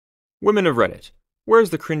Women of Reddit, where's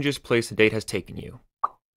the cringiest place a date has taken you?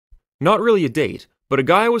 Not really a date, but a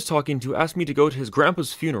guy I was talking to asked me to go to his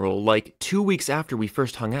grandpa's funeral like 2 weeks after we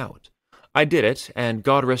first hung out. I did it, and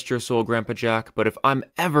God rest your soul, Grandpa Jack, but if I'm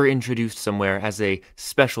ever introduced somewhere as a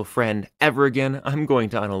special friend ever again, I'm going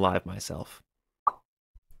to unalive myself.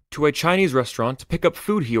 To a Chinese restaurant to pick up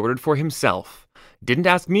food he ordered for himself. Didn't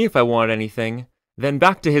ask me if I wanted anything. Then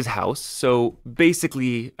back to his house, so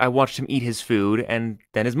basically I watched him eat his food, and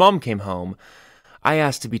then his mom came home. I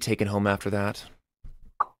asked to be taken home after that.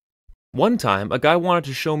 One time, a guy wanted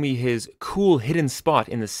to show me his cool hidden spot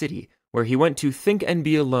in the city, where he went to think and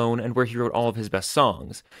be alone and where he wrote all of his best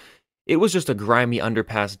songs. It was just a grimy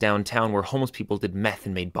underpass downtown where homeless people did meth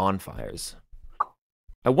and made bonfires.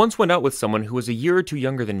 I once went out with someone who was a year or two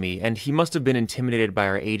younger than me, and he must have been intimidated by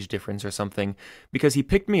our age difference or something, because he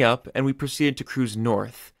picked me up and we proceeded to cruise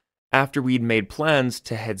north, after we'd made plans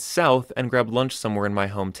to head south and grab lunch somewhere in my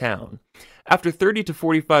hometown. After 30 to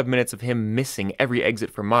 45 minutes of him missing every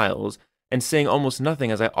exit for miles, and saying almost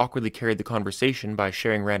nothing as I awkwardly carried the conversation by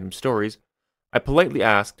sharing random stories, I politely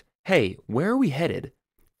asked, "Hey, where are we headed?"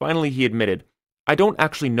 Finally he admitted, "I don't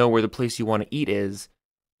actually know where the place you want to eat is."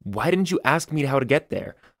 "Why didn't you ask me how to get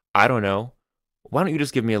there?" "I don't know." "Why don't you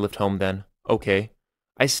just give me a lift home then?" "Okay."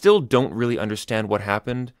 I still don't really understand what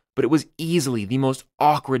happened, but it was easily the most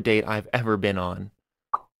awkward date I've ever been on.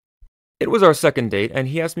 It was our second date, and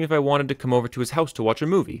he asked me if I wanted to come over to his house to watch a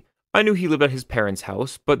movie. I knew he lived at his parents'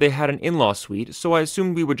 house, but they had an in-law suite, so I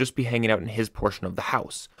assumed we would just be hanging out in his portion of the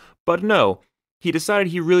house. But no, he decided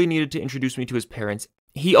he really needed to introduce me to his parents.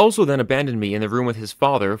 He also then abandoned me in the room with his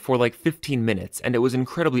father for like 15 minutes, and it was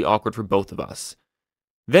incredibly awkward for both of us.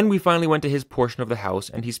 Then we finally went to his portion of the house,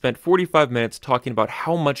 and he spent 45 minutes talking about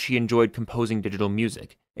how much he enjoyed composing digital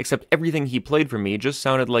music, except everything he played for me just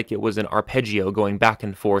sounded like it was an arpeggio going back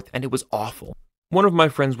and forth, and it was awful. One of my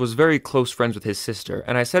friends was very close friends with his sister,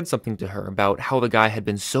 and I said something to her about how the guy had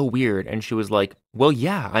been so weird, and she was like, "Well,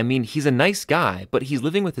 yeah, I mean, he's a nice guy, but he's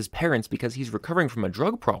living with his parents because he's recovering from a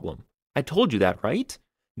drug problem. I told you that, right?"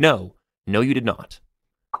 No, you did not.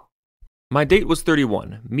 My date was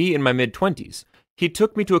 31, me in my mid-20s. He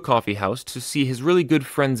took me to a coffee house to see his really good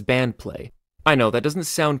friend's band play. I know, that doesn't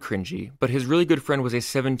sound cringy, but his really good friend was a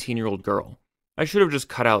 17-year-old girl. I should have just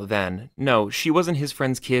cut out then. No, she wasn't his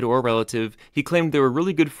friend's kid or relative. He claimed they were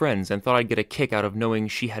really good friends and thought I'd get a kick out of knowing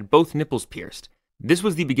she had both nipples pierced. This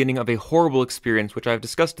was the beginning of a horrible experience which I've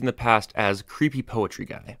discussed in the past as creepy poetry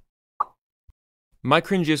guy. My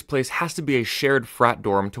cringiest place has to be a shared frat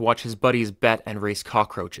dorm to watch his buddies bet and race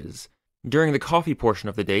cockroaches. During the coffee portion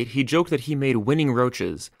of the date, he joked that he made winning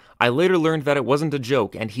roaches. I later learned that it wasn't a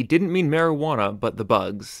joke, and he didn't mean marijuana, but the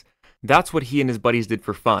bugs. That's what he and his buddies did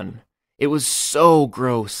for fun. It was so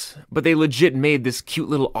gross, but they legit made this cute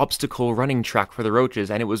little obstacle running track for the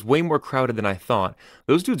roaches, and it was way more crowded than I thought.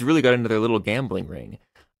 Those dudes really got into their little gambling ring.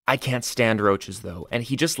 I can't stand roaches, though, and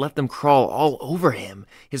he just let them crawl all over him.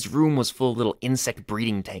 His room was full of little insect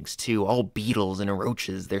breeding tanks, too, all beetles and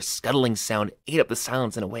roaches. Their scuttling sound ate up the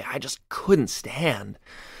silence in a way I just couldn't stand.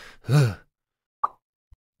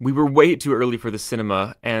 We were way too early for the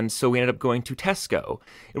cinema, and so we ended up going to Tesco.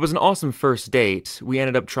 It was an awesome first date. We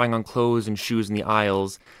ended up trying on clothes and shoes in the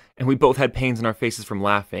aisles, and we both had pains in our faces from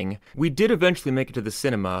laughing. We did eventually make it to the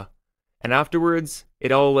cinema, and afterwards,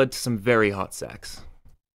 it all led to some very hot sex.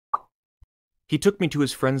 He took me to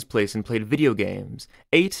his friend's place and played video games,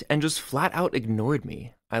 ate, and just flat out ignored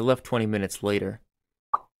me. I left 20 minutes later.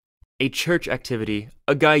 A church activity.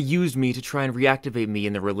 A guy used me to try and reactivate me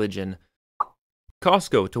in the religion.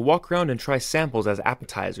 Costco to walk around and try samples as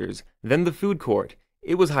appetizers. Then the food court.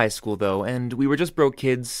 It was high school though, and we were just broke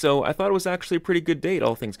kids, so I thought it was actually a pretty good date,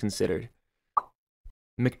 all things considered.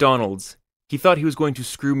 McDonald's. He thought he was going to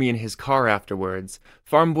screw me in his car afterwards.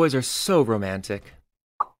 Farm boys are so romantic.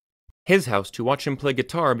 His house to watch him play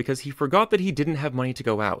guitar because he forgot that he didn't have money to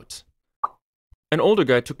go out. An older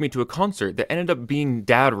guy took me to a concert that ended up being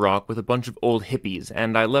dad rock with a bunch of old hippies,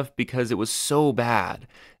 and I left because it was so bad.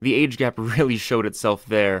 The age gap really showed itself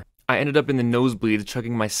there. I ended up in the nosebleeds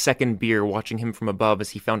chugging my second beer watching him from above as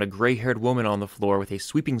he found a gray-haired woman on the floor with a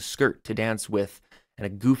sweeping skirt to dance with and a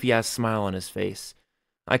goofy-ass smile on his face.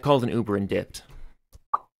 I called an Uber and dipped.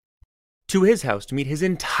 To his house to meet his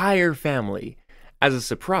entire family. As a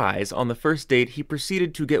surprise, on the first date, he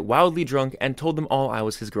proceeded to get wildly drunk and told them all I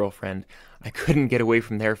was his girlfriend. I couldn't get away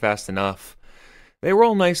from there fast enough. They were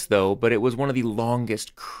all nice though, but it was one of the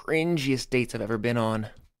longest, cringiest dates I've ever been on.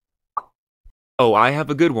 Oh, I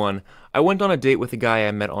have a good one. I went on a date with a guy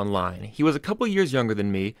I met online. He was a couple years younger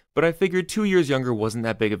than me, but I figured 2 years younger wasn't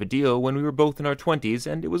that big of a deal when we were both in our 20s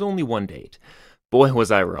and it was only one date. Boy,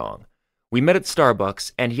 was I wrong. We met at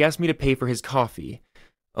Starbucks, and he asked me to pay for his coffee.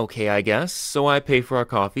 Okay, I guess, so I pay for our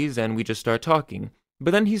coffees, and we just start talking.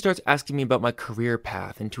 But then he starts asking me about my career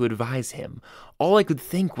path and to advise him. All I could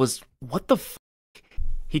think was, what the f***?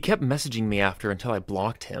 He kept messaging me after until I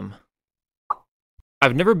blocked him.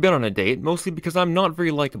 I've never been on a date, mostly because I'm not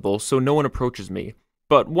very likable, so no one approaches me.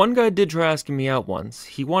 But one guy did try asking me out once.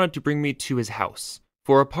 He wanted to bring me to his house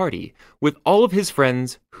for a party with all of his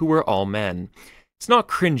friends who were all men. It's not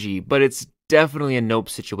cringy, but it's definitely a nope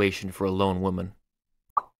situation for a lone woman.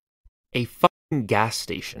 A fucking gas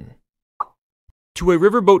station. To a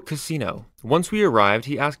riverboat casino. Once we arrived,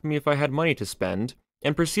 he asked me if I had money to spend,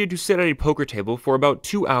 and proceeded to sit at a poker table for about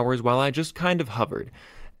 2 hours while I just kind of hovered.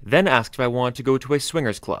 Then asked if I wanted to go to a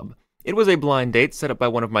swingers club. It was a blind date set up by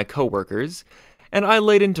one of my coworkers, and I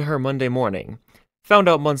laid into her Monday morning. Found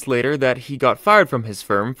out months later that he got fired from his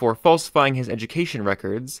firm for falsifying his education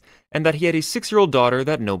records, and that he had a 6-year-old daughter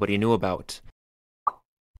that nobody knew about.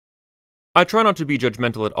 I try not to be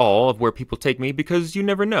judgmental at all of where people take me because you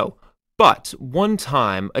never know. But one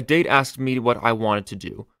time, a date asked me what I wanted to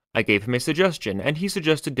do. I gave him a suggestion, and he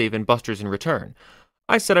suggested Dave & Buster's in return.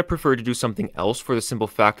 I said I preferred to do something else for the simple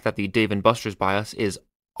fact that the Dave & Buster's by us is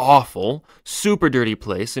awful, super dirty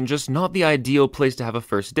place, and just not the ideal place to have a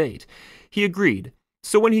first date. He agreed.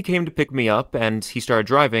 So when he came to pick me up and he started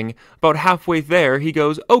driving, about halfway there he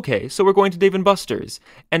goes, "Okay, so we're going to Dave & Buster's,"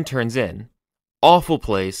 and turns in. Awful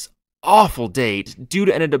place. Awful date. Dude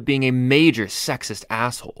ended up being a major sexist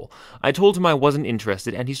asshole. I told him I wasn't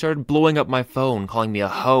interested, and he started blowing up my phone, calling me a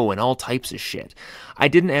hoe and all types of shit. I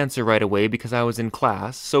didn't answer right away because I was in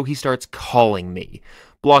class, so he starts calling me.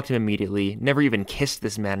 Blocked him immediately, never even kissed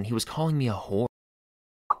this man, and he was calling me a whore.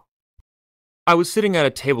 I was sitting at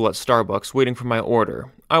a table at Starbucks waiting for my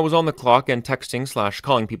order. I was on the clock and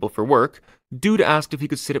texting/calling people for work. Dude asked if he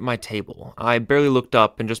could sit at my table. I barely looked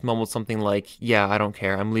up and just mumbled something like, "Yeah, I don't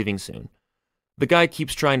care, I'm leaving soon." The guy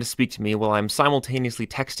keeps trying to speak to me while I'm simultaneously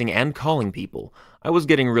texting and calling people. I was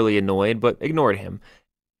getting really annoyed, but ignored him.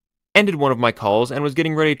 Ended one of my calls and was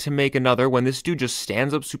getting ready to make another when this dude just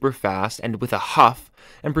stands up super fast and with a huff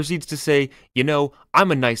and proceeds to say, "You know, I'm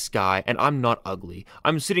a nice guy and I'm not ugly.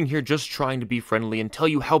 I'm sitting here just trying to be friendly and tell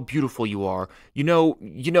you how beautiful you are. You know,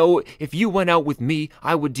 if you went out with me,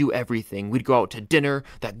 I would do everything. We'd go out to dinner,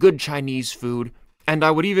 that good Chinese food, and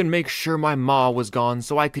I would even make sure my ma was gone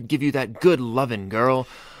so I could give you that good lovin', girl.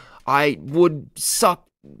 I would suck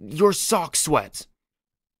your sock sweat."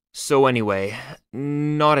 So anyway,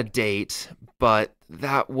 not a date, but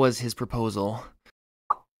that was his proposal.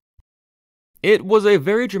 It was a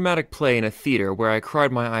very dramatic play in a theater where I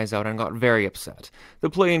cried my eyes out and got very upset. The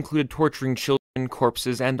play included torturing children,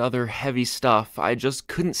 corpses, and other heavy stuff I just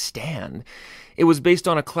couldn't stand. It was based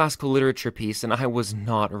on a classical literature piece, and I was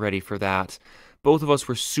not ready for that. Both of us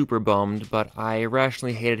were super bummed, but I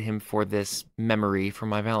irrationally hated him for this memory from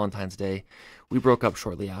my Valentine's Day. We broke up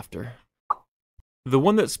shortly after. The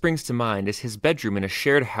one that springs to mind is his bedroom in a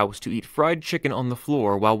shared house to eat fried chicken on the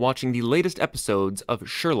floor while watching the latest episodes of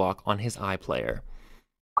Sherlock on his iPlayer.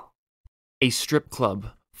 A strip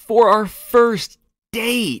club. For our first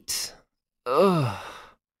date! Ugh.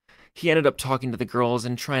 He ended up talking to the girls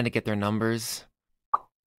and trying to get their numbers.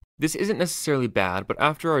 This isn't necessarily bad, but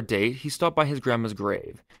after our date, he stopped by his grandma's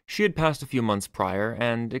grave. She had passed a few months prior,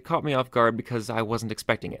 and it caught me off guard because I wasn't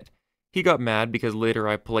expecting it. He got mad because later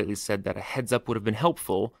I politely said that a heads up would have been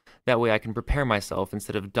helpful, that way I can prepare myself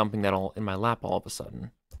instead of dumping that all in my lap all of a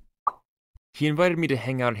sudden. He invited me to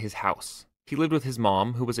hang out at his house. He lived with his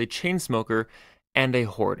mom, who was a chain smoker and a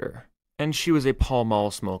hoarder, and she was a Pall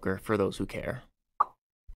Mall smoker, for those who care.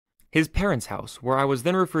 His parents' house, where I was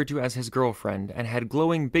then referred to as his girlfriend, and had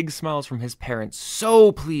glowing big smiles from his parents,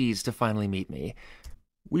 so pleased to finally meet me.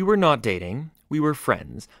 We were not dating, we were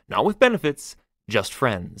friends, not with benefits, just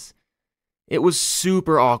friends. It was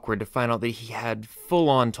super awkward to find out that he had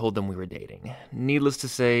full-on told them we were dating. Needless to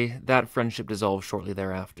say, that friendship dissolved shortly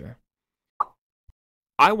thereafter.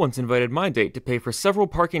 I once invited my date to pay for several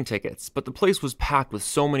parking tickets, but the place was packed with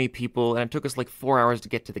so many people and it took us like 4 hours to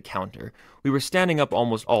get to the counter. We were standing up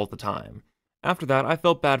almost all the time. After that, I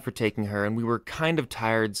felt bad for taking her and we were kind of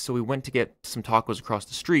tired, so we went to get some tacos across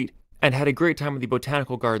the street and had a great time at the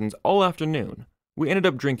botanical gardens all afternoon. We ended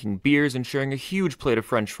up drinking beers and sharing a huge plate of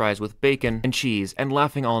french fries with bacon and cheese and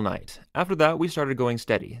laughing all night. After that, we started going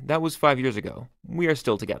steady. That was 5 years ago. We are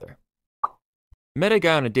still together. Met a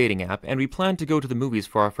guy on a dating app and we planned to go to the movies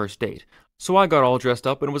for our first date. So I got all dressed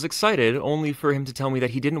up and was excited only for him to tell me that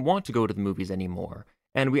he didn't want to go to the movies anymore.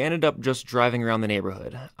 And we ended up just driving around the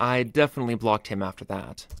neighborhood. I definitely blocked him after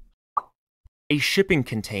that. A shipping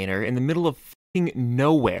container in the middle of f***ing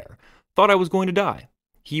nowhere. Thought I was going to die.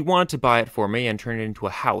 He wanted to buy it for me and turn it into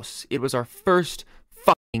a house. It was our first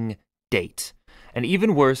fucking date. And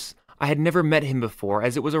even worse, I had never met him before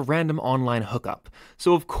as it was a random online hookup,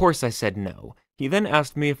 so of course I said no. He then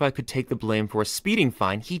asked me if I could take the blame for a speeding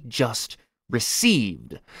fine he just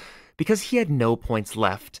received, because he had no points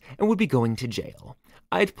left and would be going to jail.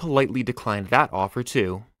 I'd politely declined that offer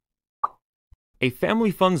too. A family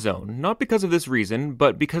fun zone, not because of this reason,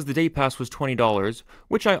 but because the day pass was $20,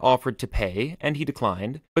 which I offered to pay, and he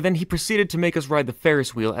declined, but then he proceeded to make us ride the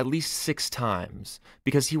Ferris wheel at least 6 times,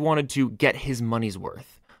 because he wanted to get his money's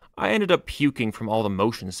worth. I ended up puking from all the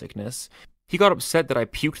motion sickness. He got upset that I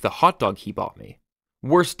puked the hot dog he bought me.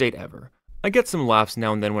 Worst date ever. I get some laughs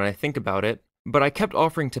now and then when I think about it, but I kept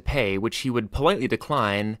offering to pay, which he would politely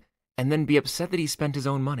decline, and then be upset that he spent his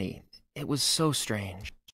own money. It was so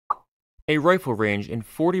strange. A rifle range in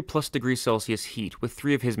 40+ degrees Celsius heat with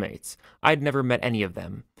 3 of his mates. I'd never met any of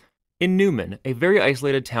them. In Newman, a very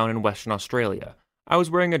isolated town in Western Australia. I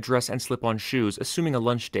was wearing a dress and slip-on shoes, assuming a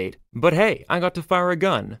lunch date. But hey, I got to fire a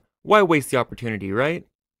gun. Why waste the opportunity, right?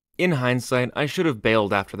 In hindsight, I should have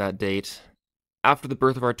bailed after that date. After the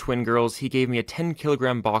birth of our twin girls, he gave me a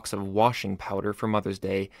 10-kilogram box of washing powder for Mother's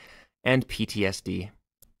Day, and PTSD.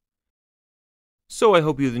 So I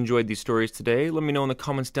hope you've enjoyed these stories today. Let me know in the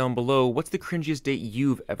comments down below what's the cringiest date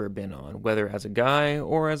you've ever been on, whether as a guy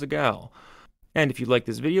or as a gal. And if you like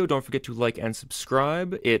this video, don't forget to like and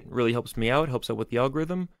subscribe. It really helps me out, helps out with the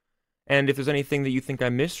algorithm. And if there's anything that you think I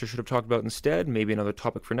missed or should have talked about instead, maybe another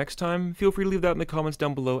topic for next time, feel free to leave that in the comments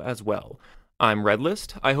down below as well. I'm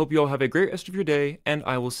Redlist, I hope you all have a great rest of your day, and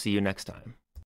I will see you next time.